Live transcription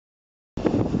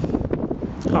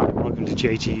Hi, welcome to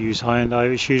JTU's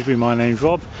Hyundai at Shrewsbury. My name's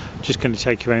Rob. Just going to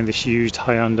take you around this used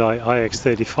Hyundai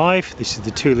iX35. This is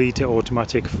the 2-litre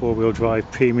automatic 4-wheel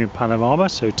drive premium panorama,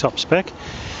 so top spec,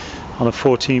 on a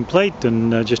 14 plate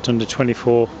and just under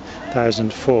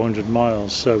 24,400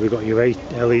 miles. So we've got your 8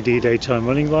 LED daytime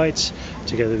running lights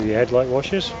together with your headlight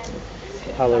washers,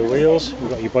 alloy wheels, we've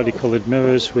got your body coloured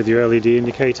mirrors with your LED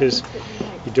indicators,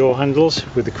 your door handles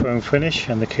with the chrome finish,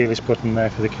 and the keyless button there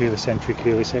for the keyless entry,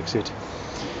 keyless exit.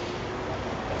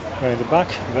 Around the back,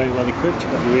 very well equipped.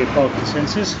 You've got your rear parking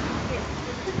sensors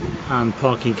and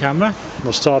parking camera.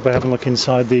 We'll start by having a look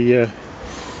inside the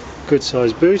good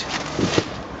sized boot.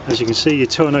 As you can see, your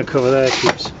tonneau cover there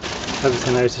keeps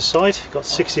everything out of sight. Got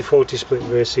 60/40 split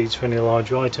rear seats for any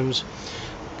larger items,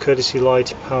 courtesy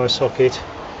light, power socket,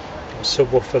 got a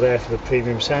subwoofer there for the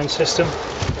premium sound system.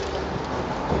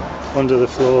 Under the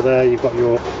floor there you've got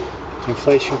your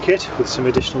inflation kit with some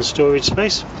additional storage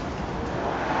space.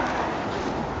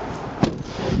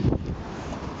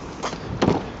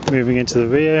 Moving into the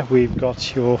rear, we've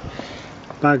got your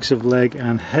bags of leg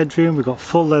and headroom. We've got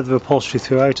full leather upholstery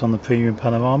throughout on the premium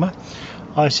panorama.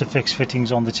 Isofix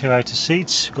fittings on the 2 outer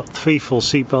seats. We've got 3 full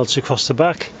seat belts across the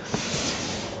back.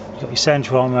 You've got your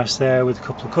central armrest there with a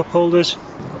couple of cup holders.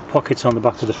 Pockets on the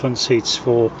back of the front seats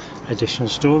for additional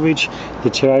storage. The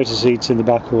 2 outer seats in the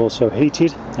back are also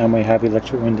heated, and we have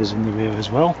electric windows in the rear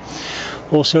as well.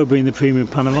 Also, being the premium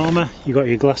panorama, you've got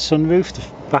your glass sunroof. The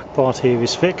back part here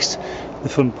is fixed. The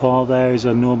front part there is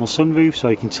a normal sunroof, so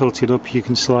you can tilt it up, you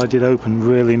can slide it open.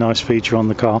 Really nice feature on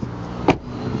the car.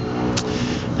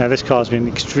 Now this car's been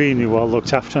extremely well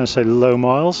looked after, and I say low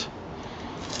miles.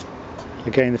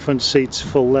 Again, the front seats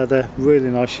full leather, really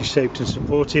nicely shaped and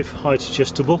supportive, height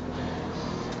adjustable.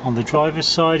 On the driver's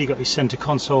side, you've got your centre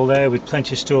console there with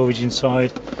plenty of storage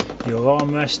inside, your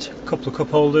armrest, a couple of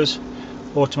cup holders,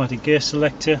 automatic gear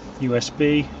selector,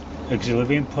 USB,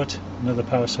 auxiliary input, another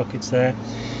power sockets there,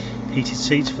 heated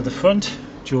seats for the front,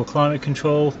 dual climate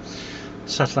control,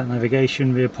 satellite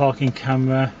navigation, rear parking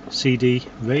camera, CD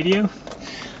radio,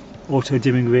 auto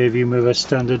dimming rear view mirror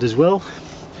standard as well.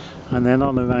 And then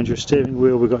on around your steering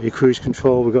wheel we've got your cruise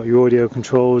control, we've got your audio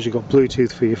controls, you've got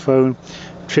Bluetooth for your phone,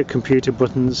 trip computer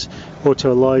buttons,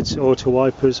 auto lights, auto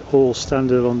wipers, all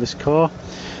standard on this car.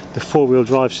 The 4-wheel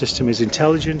drive system is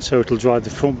intelligent, so it'll drive the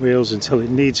front wheels until it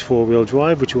needs 4-wheel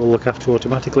drive, which it will look after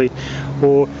automatically,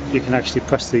 or you can actually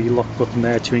press the lock button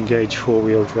there to engage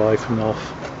 4-wheel drive from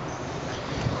off.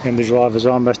 In the driver's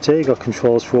armrest here you've got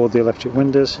controls for all the electric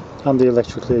windows and the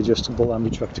electrically adjustable and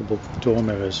retractable door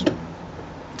mirrors.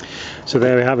 So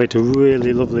there we have it, a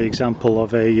really lovely example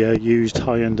of a used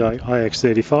Hyundai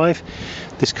iX35.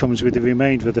 This comes with the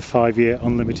remainder of the 5-year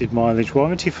unlimited mileage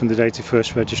warranty from the date of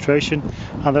first registration,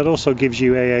 and that also gives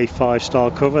you a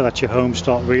 5-star cover. That's your home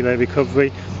start relay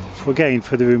recovery for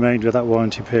the remainder of that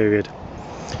warranty period.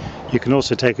 You can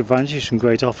also take advantage of some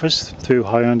great offers through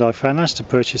Hyundai Finance to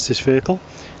purchase this vehicle,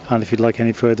 and if you'd like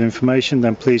any further information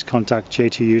then please contact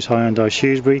JTU's Hyundai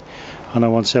Shrewsbury on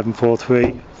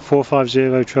 01743 450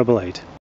 888.